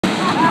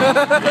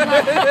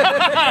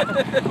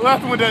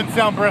Left one doesn't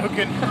sound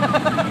broken.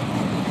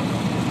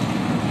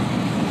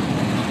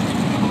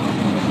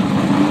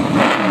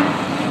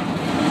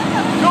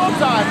 Fuel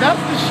time,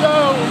 that's the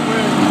show.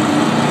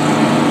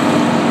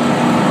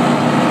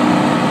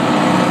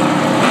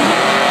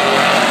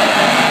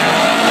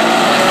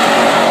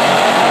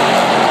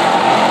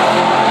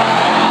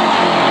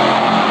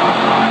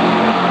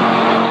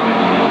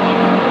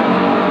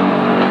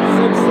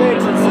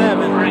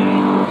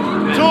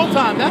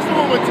 That's the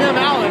one with Tim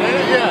Allen, ain't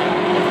it? Yeah.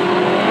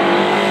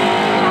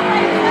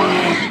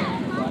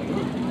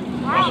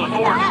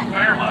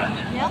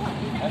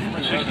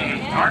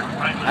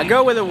 I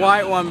go with the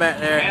white one back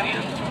there.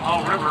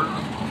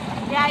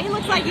 Yeah, he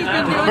looks like he's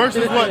been doing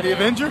Versus what, the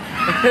Avenger?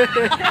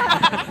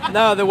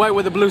 No, the white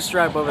with the blue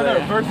stripe over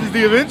there. Versus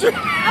the Avenger?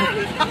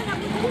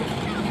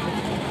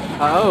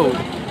 Oh,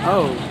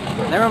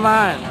 never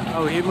mind.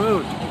 Oh, he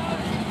moved.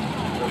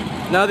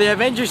 No, the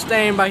Avenger's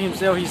staying by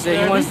himself. He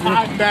said he wants to.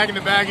 He's back in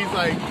the bag. He's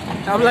like.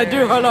 I'm like,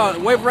 dude, hold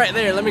on, wait right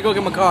there. Let me go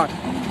get my car.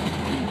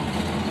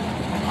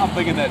 I'm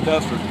thinking that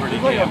dust was pretty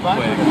damn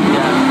quick.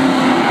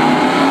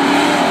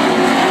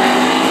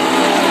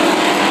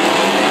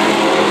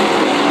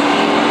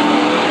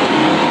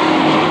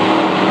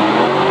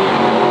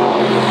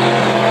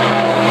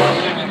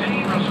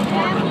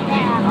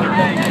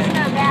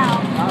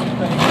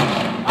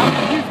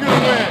 He's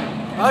gonna win.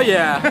 Oh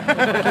yeah.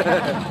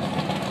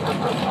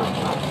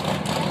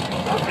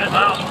 Good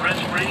miles from Red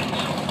Springs.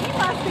 He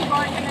must be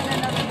going in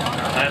another door.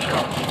 Last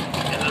car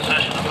in the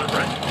session of foot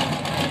brake.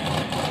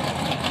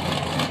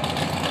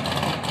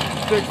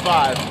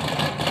 6'5".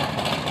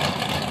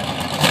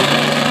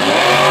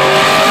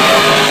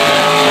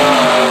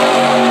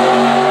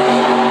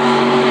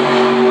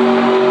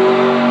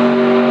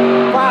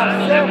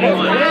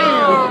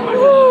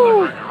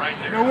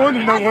 No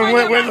wonder no one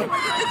went with him.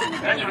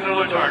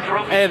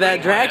 Hey,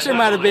 that traction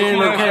might have been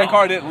okay. That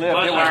car didn't lift.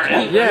 It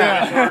was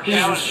Yeah.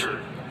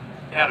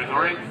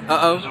 Category.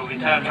 Uh-oh. So we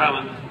time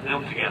traveling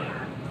them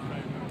together.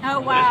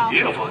 Oh, wow. It's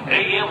beautiful.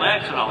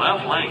 AMX in a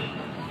left lane.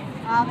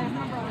 Wow, there's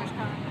no brother's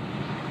car.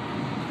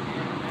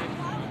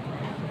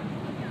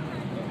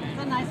 There's a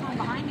nice one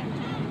behind him,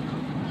 too.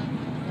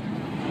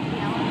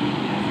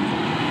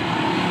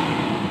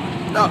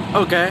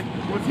 Oh, okay.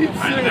 What's he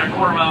saying? They're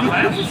quarter-mile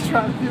fast. He's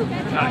trying to do it.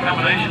 Got a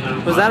combination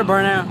of Was that a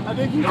burnout? I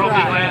think he trophy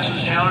tried.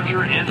 classes,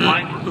 Challenger, and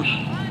Vipers.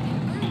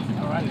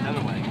 Alright,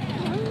 another way.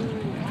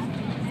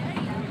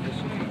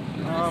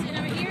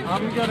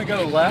 I'm gonna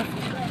go left.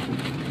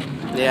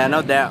 Yeah,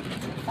 no doubt.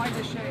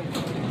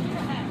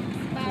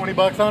 20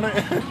 bucks on it?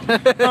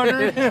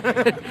 100?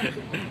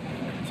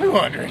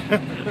 200.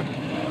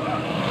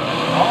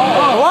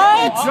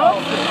 What?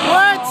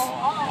 What?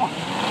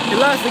 He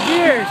lost the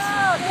gears.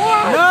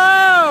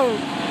 No!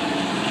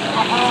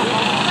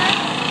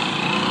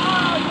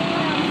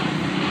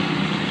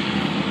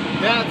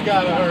 That's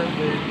gotta hurt,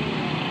 dude.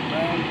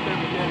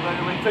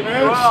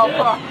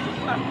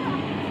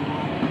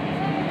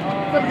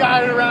 Some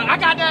guy around. I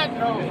got that.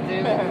 Oh,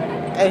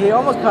 Hey, he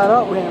almost caught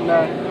up with him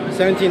though.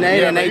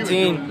 17.8 and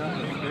 18.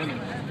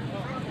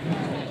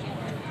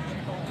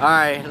 All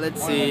right,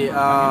 let's see.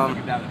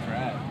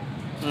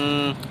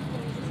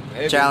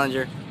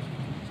 Challenger.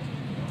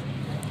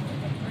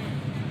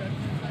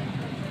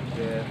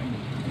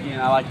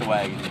 Yeah, I like the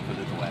wagon. Put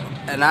it the wagon.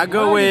 And I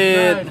go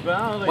with.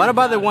 What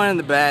about the one in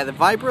the back? The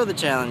Viper or the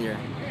Challenger?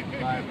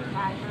 Viper.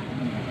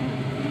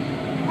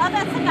 Oh,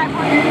 that's the guy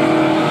pointing.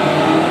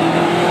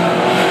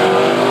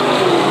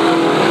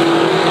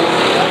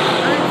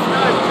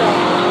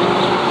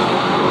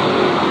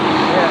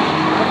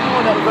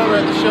 Over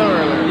at the show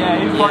earlier. Yeah,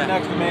 he was parked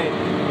next to me.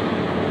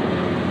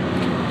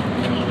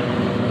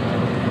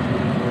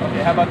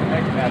 Okay, how about the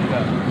next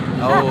matchup?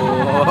 Oh.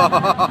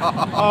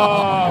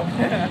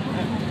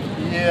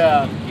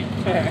 Yeah.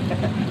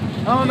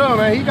 I don't know,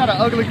 man. He got an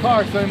ugly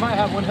car, so he might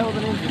have one hell of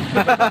an engine.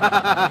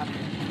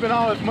 Spent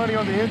all his money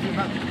on the engine,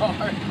 not the car.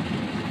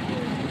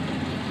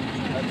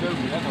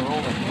 That's a roll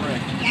of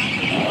brick.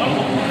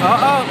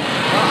 Uh-oh.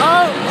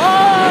 Uh-oh. Oh!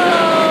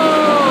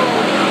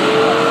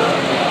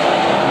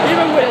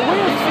 Even with a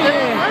wheel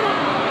spin.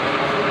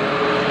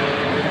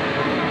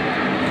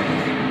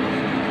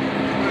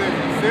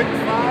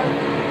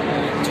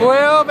 6'5"?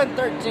 12 and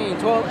 13.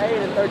 12, 8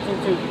 and 13,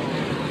 2.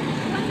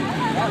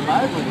 That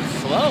Viper was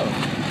slow.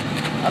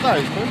 I thought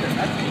he was quicker.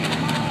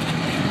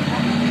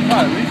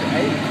 Probably at least 8.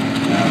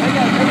 They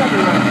got to be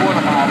running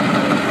 4.5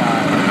 miles.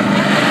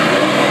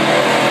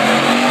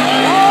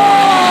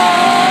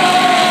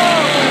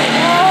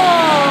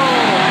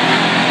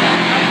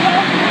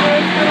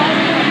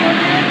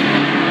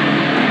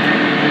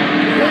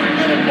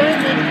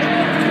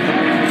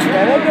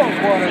 Yeah, they're doing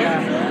quarter now.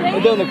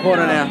 They're doing the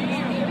quarter now.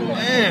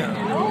 Damn.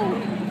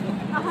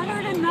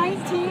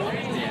 119?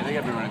 Yeah, they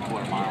got to be running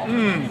quarter mile.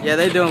 Yeah,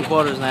 they're doing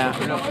quarters now.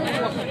 He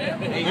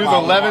was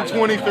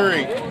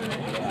 11:23.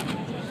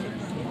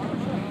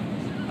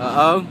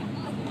 Uh-oh.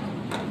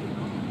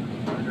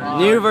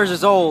 New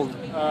versus old.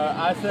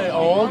 I say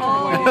old.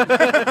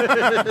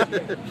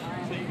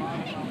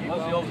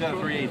 Most of the old got a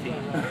 318.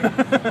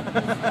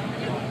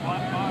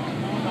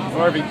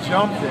 if he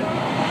jumps it.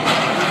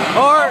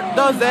 Or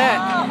does that.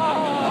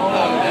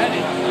 That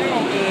is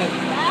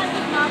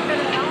not good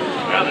at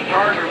all. Got the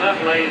Charger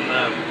left lane,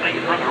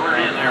 making from the rear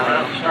end there right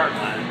off the start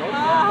line.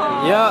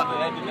 Oh. Yeah.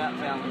 That did not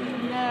sound good.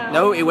 No.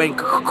 No, it went.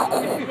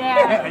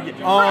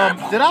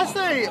 Yeah. Did I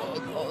say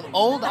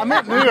old? I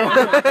meant new.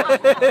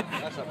 The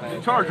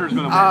Charger's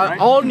gonna win, right?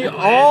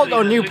 Old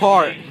or new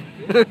part.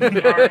 Bringing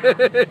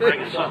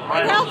something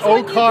right Helps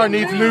Old when car you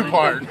needs can new move.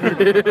 part. Oh,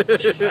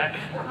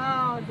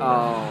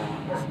 Oh.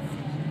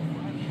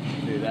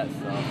 Dude, that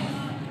sucks.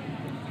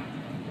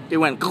 It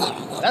went.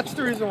 That's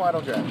the reason why I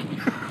don't drive.